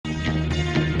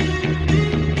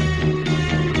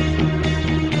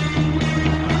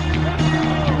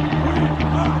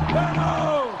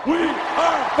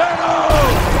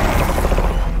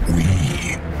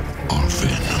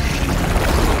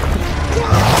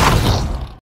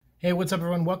Hey, what's up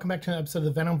everyone? Welcome back to an episode of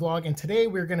the Venom vlog, and today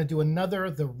we're going to do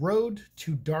another The Road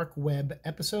to Dark Web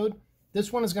episode.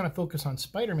 This one is going to focus on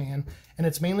Spider-Man, and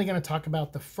it's mainly going to talk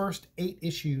about the first 8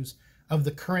 issues of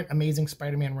the current Amazing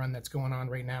Spider-Man run that's going on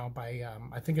right now by,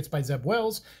 I think it's by Zeb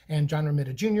Wells and John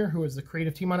Romita Jr., who is the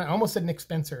creative team on it. I almost said Nick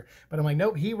Spencer, but I'm like,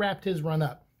 nope, he wrapped his run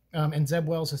up, and Zeb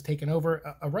Wells has taken over,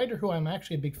 a writer who I'm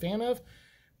actually a big fan of.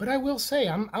 But I will say,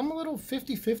 I'm a little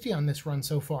 50-50 on this run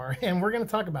so far, and we're going to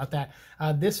talk about that.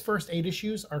 This first 8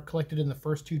 issues are collected in the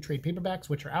first 2 trade paperbacks,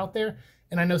 which are out there.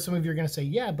 And I know some of you are going to say,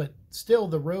 yeah, but still,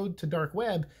 The Road to Dark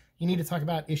Web, you need to talk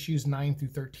about issues 9 through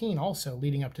 13 also,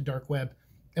 leading up to Dark Web.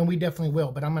 And we definitely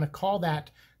will. But I'm going to call that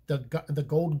the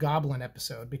Gold Goblin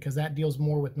episode, because that deals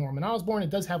more with Norman Osborn. It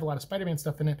does have a lot of Spider-Man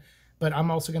stuff in it, but I'm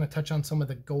also going to touch on some of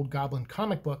the Gold Goblin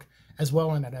comic book as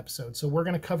well in that episode. So we're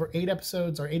going to cover 8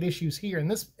 episodes or 8 issues here in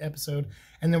this episode,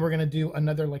 and then we're going to do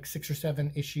another like 6 or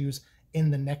 7 issues in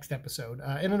the next episode.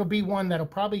 And it'll be one that'll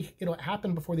it'll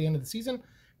happen before the end of the season,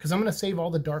 because I'm going to save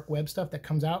all the Dark Web stuff that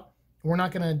comes out. We're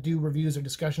not going to do reviews or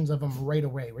discussions of them right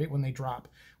away, right when they drop.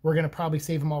 We're going to probably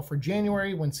save them all for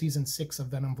January when season 6 of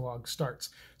Venom Vlog starts.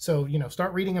 So,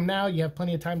 start reading them now. You have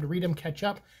plenty of time to read them, catch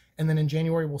up. And then in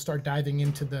January, we'll start diving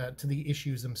into the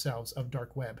issues themselves of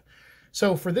Dark Web.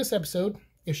 So for this episode,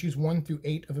 issues 1 through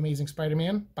 8 of Amazing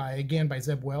Spider-Man, by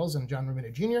Zeb Wells and John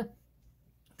Romita Jr.,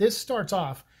 this starts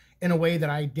off in a way that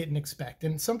I didn't expect.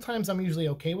 And sometimes I'm usually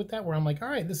okay with that, where I'm like, all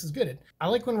right, this is good. I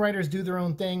like when writers do their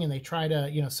own thing and they try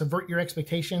to, subvert your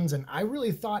expectations. And I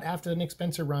really thought after the Nick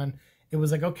Spencer run, it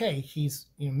was like, okay, he's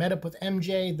met up with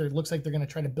MJ. There looks like they're going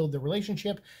to try to build their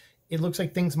relationship. It looks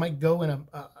like things might go in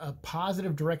a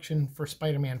positive direction for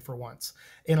Spider-Man for once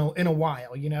in a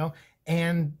while,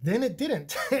 And then it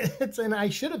didn't. And I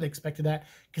should have expected that,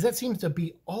 because that seems to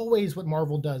be always what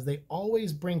Marvel does. They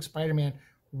always bring Spider-Man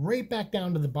right back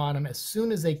down to the bottom as soon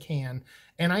as they can.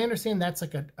 And I understand that's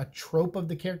like a trope of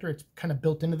the character. It's kind of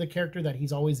built into the character that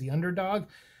he's always the underdog.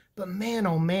 But man,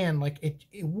 oh man, like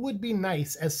it would be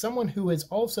nice, as someone who has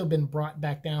also been brought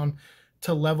back down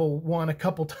to level 1 a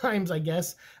couple times, I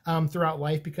guess, throughout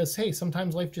life, because, hey,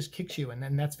 sometimes life just kicks you,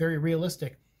 and that's very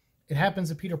realistic. It happens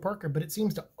to Peter Parker, but it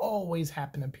seems to always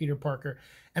happen to Peter Parker.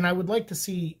 And I would like to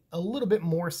see a little bit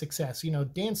more success.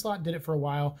 Dan Slott did it for a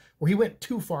while, where he went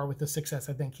too far with the success,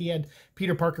 I think. He had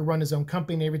Peter Parker run his own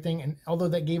company and everything, and although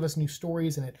that gave us new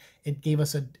stories and it gave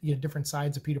us different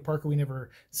sides of Peter Parker we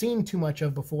never seen too much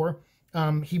of before,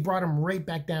 he brought him right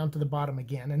back down to the bottom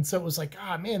again. And so it was like,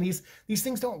 man, these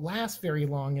things don't last very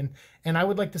long. And I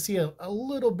would like to see a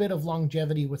little bit of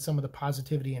longevity with some of the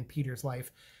positivity in Peter's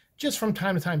life, just from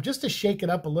time to time, just to shake it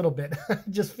up a little bit.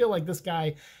 Just feel like this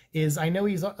guy is, I know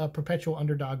he's a perpetual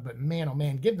underdog, but man, oh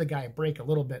man, give the guy a break a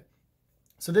little bit.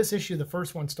 So this issue, the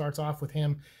first one, starts off with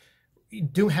him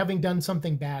having done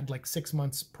something bad like 6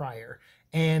 months prior.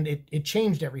 And it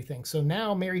changed everything. So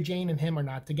now Mary Jane and him are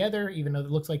not together, even though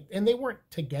it looks like, and they weren't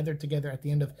together at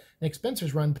the end of Nick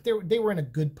Spencer's run, but they were in a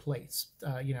good place,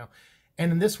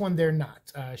 And in this one, they're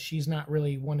not. She's not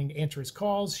really wanting to answer his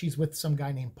calls. She's with some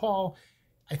guy named Paul.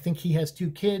 I think he has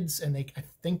 2 kids, and I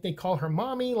think they call her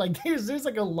mommy. Like there's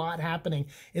like a lot happening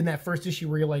in that first issue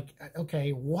where you're like,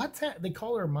 okay, what's that? They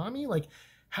call her mommy? Like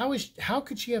how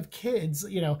could she have kids?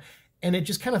 And it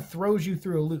just kind of throws you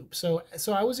through a loop. So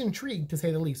I was intrigued, to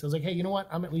say the least. I was like, hey, you know what?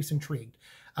 I'm at least intrigued.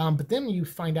 But then you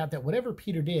find out that whatever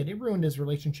Peter did, it ruined his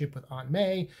relationship with Aunt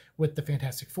May, with the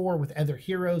Fantastic Four, with other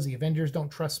heroes. The Avengers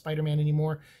don't trust Spider-Man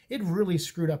anymore. It really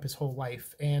screwed up his whole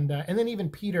life. And then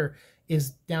even Peter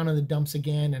is down in the dumps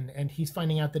again, and he's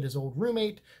finding out that his old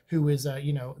roommate, who is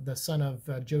the son of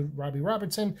Robbie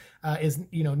Robertson, is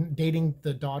dating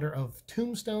the daughter of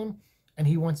Tombstone, and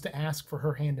he wants to ask for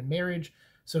her hand in marriage.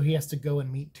 So he has to go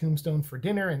and meet Tombstone for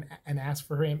dinner and ask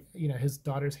for him, his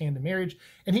daughter's hand in marriage.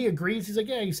 And he agrees. He's like,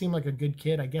 yeah, you seem like a good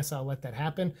kid. I guess I'll let that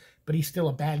happen. But he's still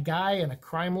a bad guy and a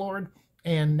crime lord.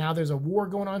 And now there's a war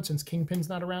going on, since Kingpin's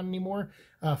not around anymore,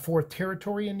 for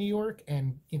territory in New York.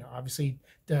 And, obviously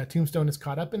Tombstone is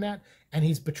caught up in that. And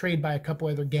he's betrayed by a couple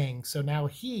other gangs. So now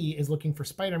he is looking for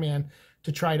Spider-Man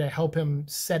to try to help him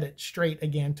set it straight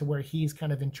again, to where he's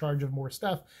kind of in charge of more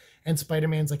stuff. And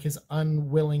Spider-Man's like his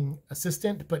unwilling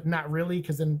assistant, but not really,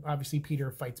 because then obviously Peter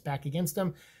fights back against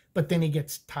him. But then he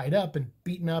gets tied up and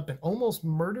beaten up and almost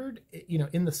murdered,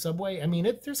 in the subway. I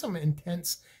mean, there's some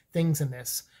intense things in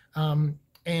this.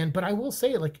 But I will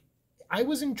say, like, I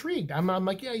was intrigued. I'm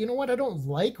like, yeah, you know what? I don't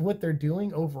like what they're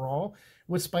doing overall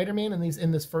with Spider-Man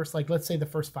in this first, like, let's say the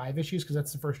first 5 issues, because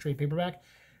that's the first trade paperback.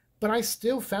 But I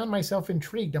still found myself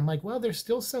intrigued. I'm like, well, there's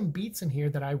still some beats in here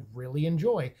that I really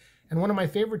enjoy. And one of my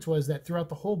favorites was that throughout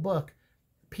the whole book,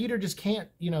 Peter just can't,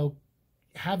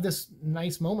 have this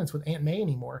nice moments with Aunt May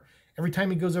anymore. Every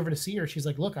time he goes over to see her, she's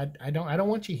like, look, I don't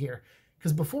want you here.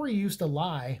 Because before he used to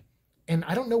lie, and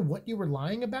I don't know what you were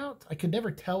lying about. I could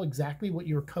never tell exactly what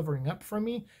you were covering up from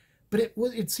me, but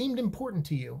it seemed important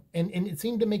to you, and it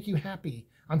seemed to make you happy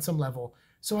on some level.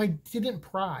 So I didn't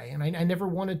pry, and I never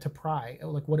wanted to pry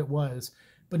like what it was.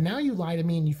 But now you lie to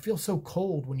me, and you feel so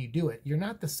cold when you do it. You're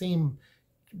not the same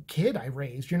kid I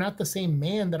raised. You're not the same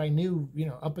man that I knew,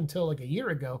 up until like a year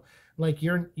ago. Like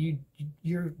you're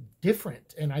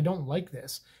different, and I don't like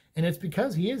this. And it's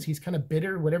because he's kind of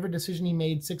bitter. Whatever decision he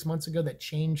made 6 months ago that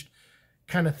changed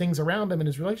kind of things around him and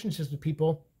his relationships with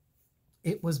people,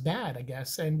 it was bad, I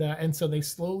guess. And so they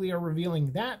slowly are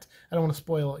revealing that. I don't want to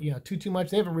spoil, too much.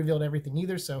 They haven't revealed everything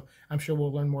either, so I'm sure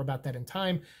we'll learn more about that in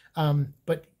time.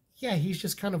 But yeah, he's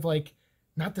just kind of like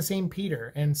not the same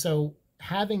Peter. And so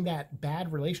having that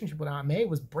bad relationship with Aunt May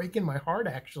was breaking my heart,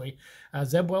 actually.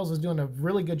 Zeb Wells was doing a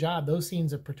really good job. Those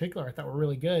scenes in particular I thought were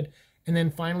really good. And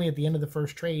then finally at the end of the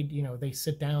first trade, they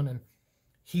sit down, and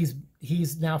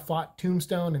he's now fought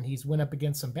Tombstone, and he's went up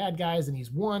against some bad guys, and he's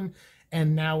won.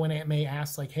 And now when Aunt May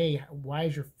asks, like, hey, why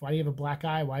do you have a black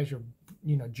eye? Why is your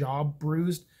jaw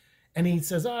bruised? And he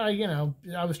says, I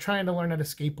was trying to learn how to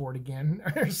skateboard again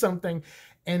or something.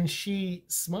 And she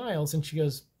smiles and she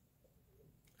goes,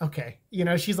 okay.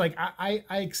 She's like, I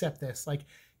accept this. Like,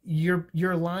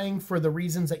 you're lying for the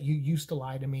reasons that you used to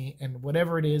lie to me, and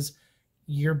whatever it is,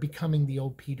 you're becoming the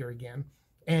old Peter again.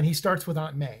 And he starts with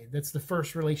Aunt May. That's the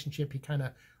first relationship he kind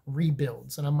of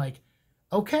rebuilds. And I'm like,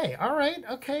 okay, all right,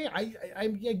 okay.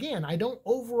 I don't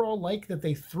overall like that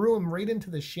they threw him right into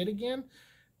the shit again,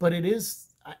 but it is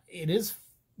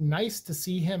nice to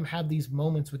see him have these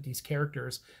moments with these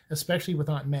characters, especially with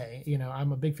Aunt May.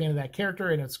 I'm a big fan of that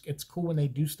character, and it's cool when they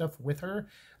do stuff with her,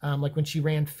 like when she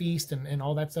ran Feast and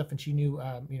all that stuff, and she knew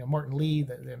Martin Lee,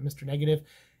 the Mr. Negative.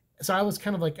 So I was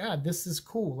kind of like, this is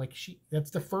cool. Like that's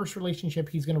the first relationship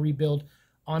he's going to rebuild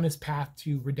on his path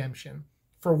to redemption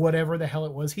for whatever the hell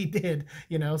it was he did,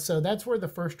 So that's where the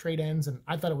first trade ends, and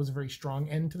I thought it was a very strong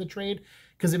end to the trade,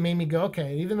 because it made me go,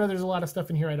 okay, even though there's a lot of stuff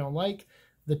in here I don't like,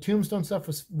 the Tombstone stuff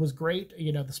was great.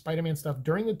 The Spider-Man stuff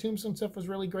during the Tombstone stuff was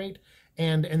really great,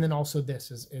 and then also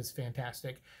this is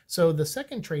fantastic. So the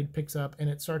second trade picks up, and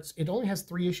it only has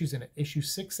 3 issues in it, issue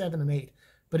 6, 7, and 8.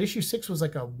 But issue 6 was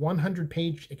like a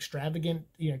 100-page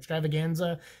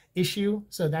extravaganza issue.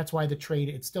 So that's why the trade,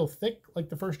 it's still thick like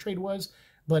the first trade was,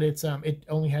 but it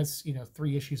only has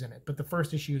 3 issues in it. But the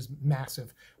first issue is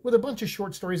massive with a bunch of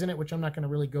short stories in it, which I'm not going to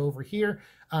really go over here.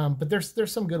 But there's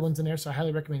some good ones in there, so I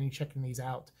highly recommend you checking these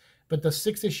out. But the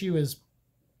 6th issue is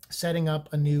setting up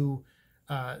a new.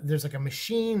 There's like a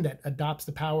machine that adopts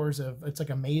the powers of, it's like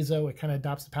a mazo. It kind of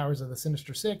adopts the powers of the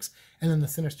Sinister Six. And then the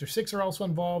Sinister Six are also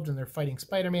involved, and they're fighting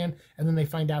Spider-Man. And then they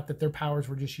find out that their powers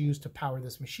were just used to power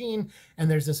this machine.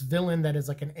 And there's this villain that is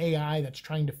like an AI that's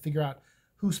trying to figure out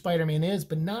who Spider-Man is,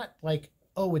 but not like,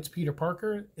 oh, it's Peter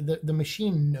Parker. The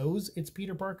machine knows it's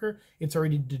Peter Parker. It's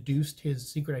already deduced his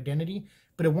secret identity,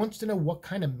 but it wants to know what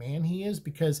kind of man he is,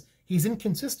 because he's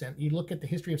inconsistent. You look at the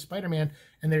history of Spider-Man,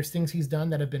 and there's things he's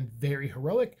done that have been very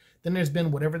heroic. Then there's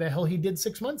been whatever the hell he did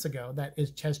 6 months ago that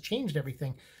has changed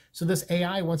everything. So this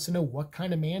AI wants to know what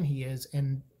kind of man he is,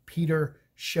 and Peter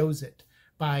shows it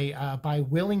by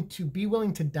willing to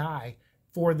die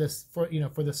for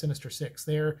the Sinister Six.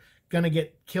 They're gonna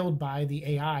get killed by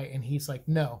the AI, and he's like,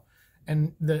 no.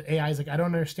 And the AI is like, I don't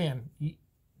understand.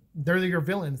 They're your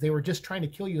villains. They were just trying to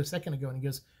kill you a second ago. And he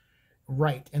goes,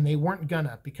 right. And they weren't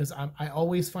gonna, because I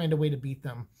always find a way to beat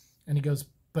them. And he goes,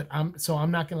 but I'm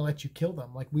not gonna let you kill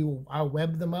them. Like I'll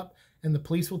web them up, and the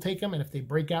police will take them. And if they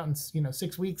break out in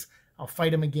 6 weeks, I'll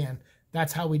fight them again.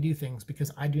 That's how we do things,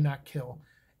 because I do not kill.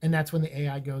 And that's when the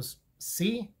AI goes,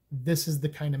 see, this is the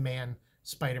kind of man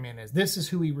Spider-Man is. This is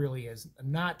who he really is,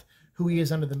 not who he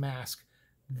is under the mask.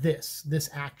 This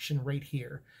action right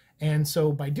here. And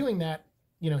so by doing that,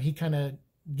 he kind of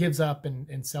gives up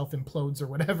and self-implodes or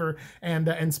whatever,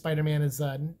 and Spider-Man is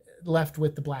left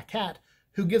with the Black Cat,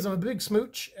 who gives him a big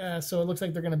smooch. So it looks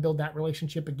like they're going to build that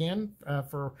relationship again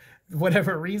for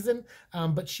whatever reason.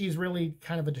 But she's really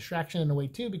kind of a distraction in a way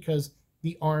too, because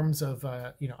the arms of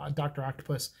Dr.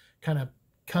 Octopus kind of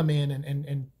come in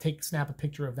and snap a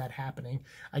picture of that happening,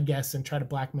 I guess, and try to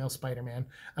blackmail Spider-Man.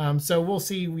 So we'll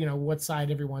see, what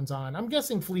side everyone's on. I'm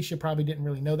guessing Felicia probably didn't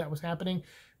really know that was happening,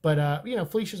 but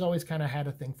Felicia's always kind of had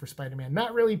a thing for Spider-Man.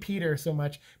 Not really Peter so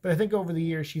much, but I think over the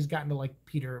years she's gotten to like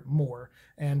Peter more,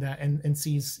 and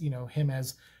sees him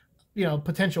as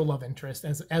potential love interest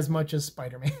as much as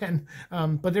Spider-Man.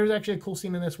 But there's actually a cool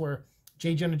scene in this where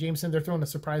J. Jonah Jameson, they're throwing a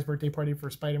surprise birthday party for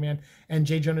Spider-Man, and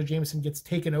J. Jonah Jameson gets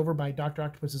taken over by Dr.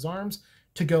 Octopus's arms,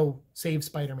 to go save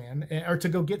Spider-Man, or to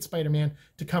go get Spider-Man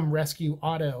to come rescue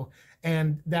Otto.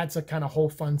 And that's a kind of whole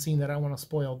fun scene that I don't want to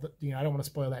spoil. I don't want to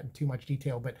spoil that in too much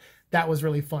detail, but that was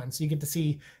really fun. So you get to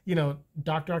see,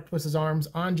 Dr. Octopus's arms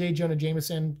on J. Jonah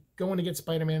Jameson going to get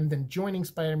Spider-Man, then joining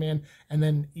Spider-Man, and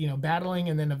then, battling,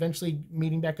 and then eventually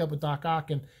meeting back up with Doc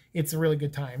Ock. And it's a really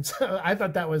good time. So I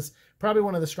thought that was probably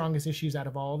one of the strongest issues out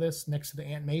of all of this, next to the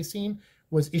Aunt May scene,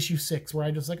 was issue 6, where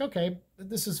I just okay,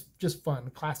 this is just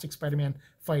fun. Classic Spider-Man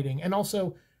fighting. And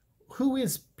also, who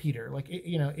is Peter?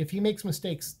 If he makes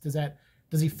mistakes,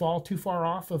 does he fall too far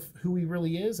off of who he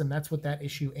really is? And that's what that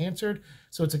issue answered.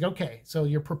 So it's okay, so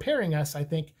you're preparing us, I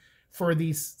think, for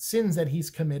these sins that he's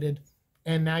committed.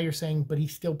 And now you're saying, but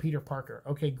he's still Peter Parker.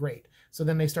 Okay, great. So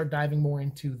then they start diving more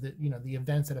into the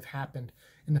events that have happened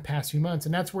in the past few months.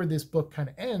 And that's where this book kind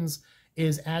of ends,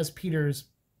 is as Peter's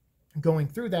going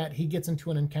through that, he gets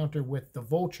into an encounter with the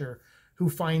Vulture, who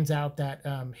finds out that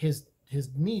his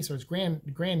niece, or his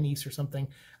grandniece or something,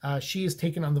 she is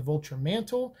taken on the Vulture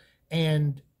mantle,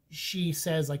 and she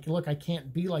says, look, I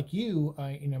can't be like you,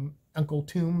 Uncle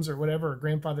Toombs or whatever, or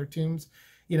Grandfather Toombs.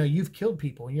 You've killed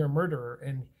people, you're a murderer.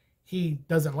 And he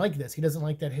doesn't like this. He doesn't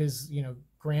like that his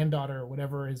granddaughter or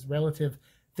whatever, his relative,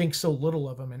 thinks so little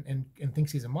of him and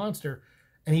thinks he's a monster.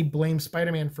 And he blames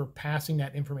Spider-Man for passing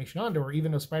that information on to her,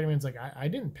 even though Spider-Man's I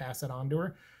didn't pass that on to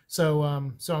her.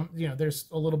 So there's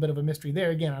a little bit of a mystery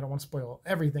there. Again, I don't want to spoil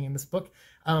everything in this book.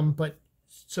 But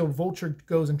so Vulture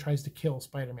goes and tries to kill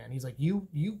Spider-Man. He's like, you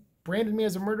branded me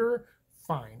as a murderer?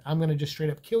 Fine. I'm going to just straight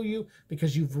up kill you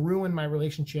because you've ruined my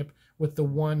relationship with the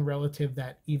one relative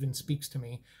that even speaks to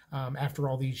me after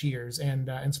all these years.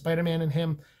 And Spider-Man and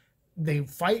him, they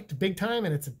fight big time,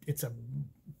 and it's a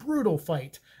brutal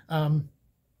fight.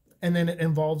 And then it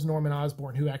involves Norman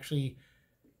Osborn, who actually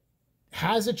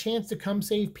has a chance to come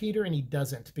save Peter, and he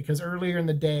doesn't, because earlier in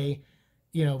the day,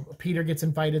 Peter gets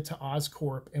invited to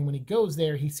Oscorp, and when he goes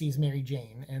there, he sees Mary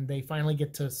Jane, and they finally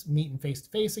get to meet in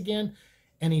face-to-face again,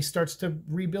 and he starts to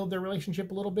rebuild their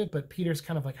relationship a little bit, but Peter's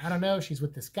kind of I don't know, she's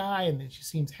with this guy, and then she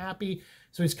seems happy,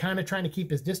 so he's kind of trying to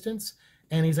keep his distance,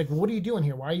 and he's like, well, what are you doing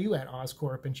here? Why are you at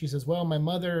Oscorp? And she says, well, my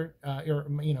mother, or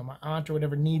my aunt or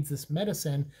whatever, needs this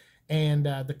medicine, and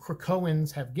the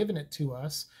Krakoans have given it to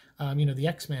us, the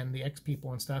X-Men, the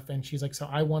X-people and stuff. And she's like, so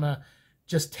I want to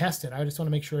just test it. I just want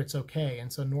to make sure it's okay.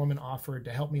 And so Norman offered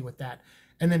to help me with that.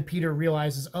 And then Peter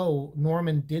realizes, oh,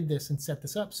 Norman did this and set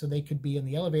this up so they could be in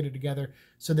the elevator together,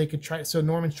 so they could try. So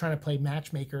Norman's trying to play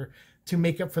matchmaker to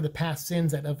make up for the past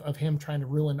sins of him trying to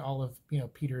ruin all of,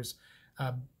 Peter's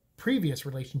previous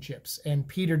relationships. And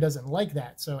Peter doesn't like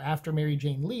that. So after Mary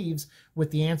Jane leaves with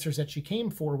the answers that she came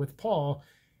for with Paul,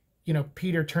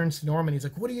 Peter turns to Norman. He's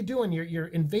like, what are you doing? You're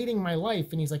invading my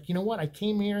life. And he's like, you know what? I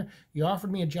came here, you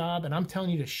offered me a job, and I'm telling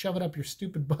you to shove it up your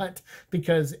stupid butt,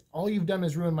 because all you've done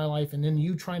is ruin my life. And then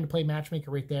you trying to play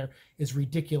matchmaker right there is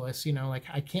ridiculous.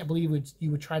 I can't believe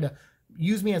you would try to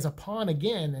use me as a pawn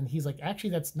again. And he's like,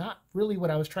 actually, that's not really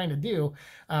what I was trying to do.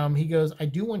 He goes, I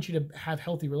do want you to have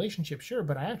healthy relationships, sure,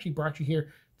 but I actually brought you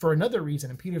here for another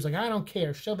reason. And Peter's like, I don't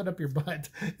care, shove it up your butt.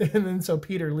 And then so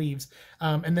Peter leaves.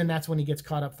 And then that's when he gets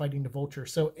caught up fighting the Vulture.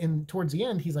 So towards the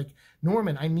end, he's like,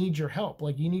 Norman, I need your help.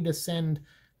 You need to send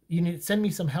me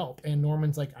some help. And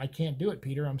Norman's like, I can't do it,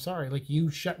 Peter. I'm sorry.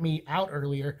 You shut me out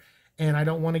earlier, and I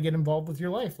don't want to get involved with your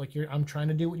life. I'm trying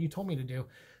to do what you told me to do.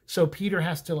 So Peter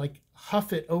has to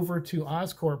huff it over to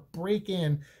Oscorp, break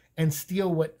in, and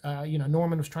steal what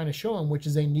Norman was trying to show him, which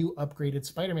is a new upgraded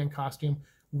Spider-Man costume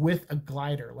with a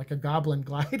glider, like a goblin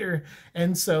glider.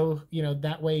 And so,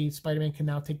 that way Spider-Man can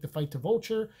now take the fight to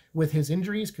Vulture with his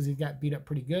injuries, because he got beat up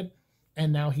pretty good.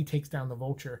 And now he takes down the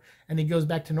Vulture. And he goes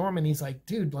back to Norman. He's like,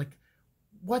 dude,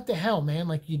 what the hell, man?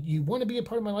 You want to be a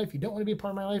part of my life? You don't want to be a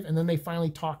part of my life? And then they finally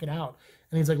talk it out.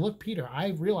 And he's like, look, Peter, I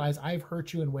realize I've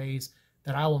hurt you in ways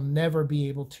that I will never be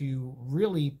able to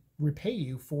really repay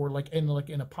you for,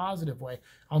 in a positive way.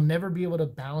 I'll never be able to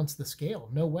balance the scale.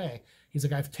 No way. He's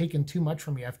like, I've taken too much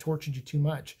from you. I've tortured you too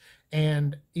much.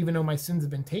 And even though my sins have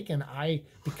been taken,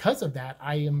 because of that,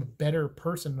 I am a better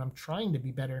person, and I'm trying to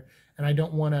be better. And I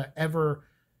don't want to ever,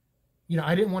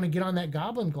 I didn't want to get on that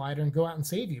goblin glider and go out and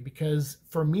save you, because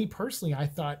for me personally, I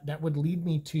thought that would lead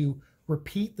me to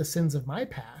repeat the sins of my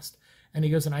past. And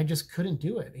he goes, and I just couldn't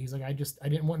do it. He's like, I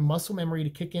didn't want muscle memory to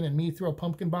kick in and me throw a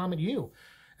pumpkin bomb at you.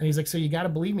 And he's like, so you got to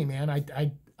believe me, man.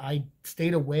 I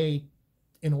stayed away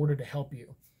in order to help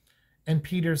you. And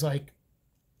Peter's like,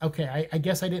 okay, I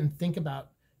guess I didn't think about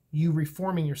you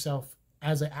reforming yourself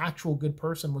as an actual good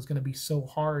person was going to be so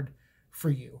hard for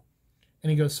you. And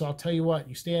he goes, so I'll tell you what,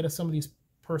 you stay out of some of these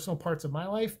personal parts of my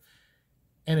life,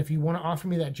 and if you want to offer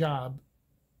me that job,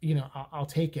 I'll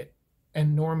take it.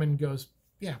 And Norman goes,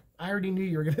 yeah, I already knew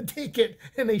you were going to take it.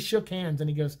 And they shook hands and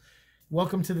he goes,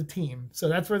 welcome to the team. So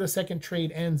that's where the second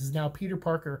trade ends, is now Peter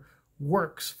Parker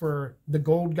works for the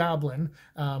Gold Goblin.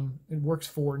 It works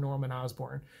for Norman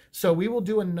Osborn. So we will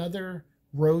do another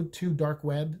Road to Dark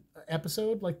Web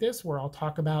episode like this, where I'll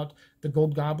talk about the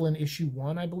Gold Goblin issue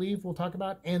 1, I believe we'll talk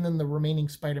about, and then the remaining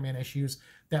Spider-Man issues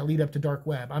that lead up to Dark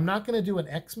Web. I'm not going to do an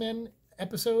X-Men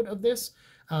episode of this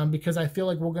because I feel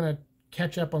like we're going to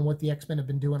catch up on what the X-Men have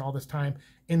been doing all this time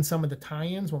in some of the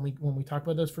tie-ins when we talk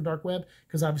about those for Dark Web,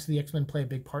 because obviously the X-Men play a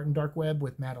big part in Dark Web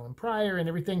with Madeline Pryor and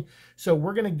everything. So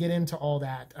we're going to get into all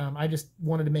that. I just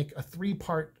wanted to make a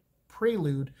 3-part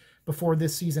prelude before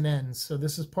this season ends. So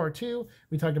this is part 2.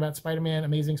 We talked about Spider-Man,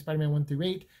 Amazing Spider-Man 1 through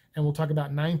 8, and we'll talk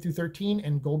about 9 through 13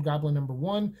 and Gold Goblin number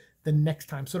 1 the next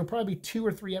time. So it'll probably be 2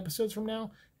 or 3 episodes from now,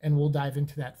 and we'll dive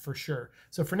into that for sure.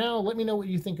 So for now, let me know what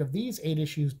you think of these 8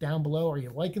 issues down below. Are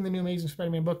you liking the new Amazing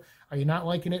Spider-Man book? Are you not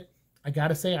liking it? I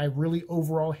gotta say, I really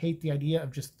overall hate the idea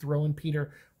of just throwing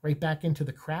Peter right back into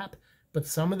the crap, but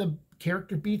some of the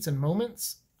character beats and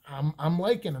moments I'm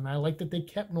liking, and I like that they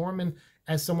kept Norman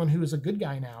as someone who is a good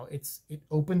guy now. It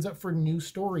opens up for new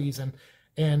stories,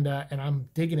 and I'm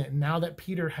digging it. And now that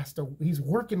Peter he's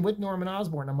working with Norman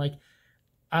Osborn,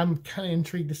 I'm kind of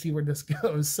intrigued to see where this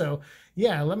goes. So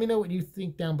yeah, let me know what you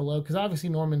think down below, because obviously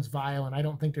Norman's vile, and I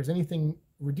don't think there's anything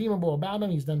redeemable about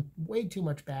him. He's done way too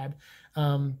much bad.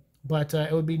 But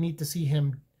it would be neat to see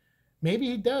him. Maybe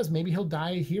he does. Maybe he'll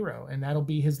die a hero, and that'll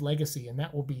be his legacy, and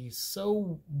that will be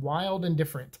so wild and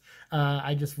different.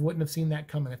 I just wouldn't have seen that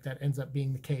coming if that ends up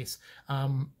being the case.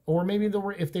 Or maybe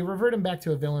if they revert him back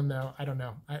to a villain, though, I don't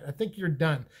know. I think you're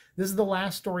done. This is the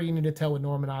last story you need to tell with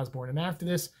Norman Osborn, and after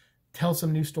this, tell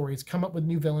some new stories, come up with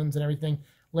new villains and everything.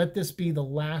 Let this be the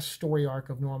last story arc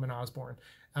of Norman Osborn.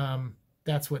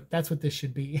 That's what this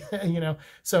should be, you know.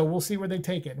 So we'll see where they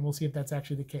take it, and we'll see if that's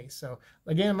actually the case. So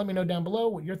again, let me know down below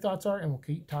what your thoughts are, and we'll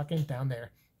keep talking down there.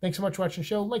 Thanks so much for watching the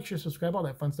show. Like, share, subscribe, all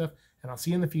that fun stuff, and I'll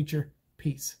see you in the future.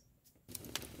 Peace.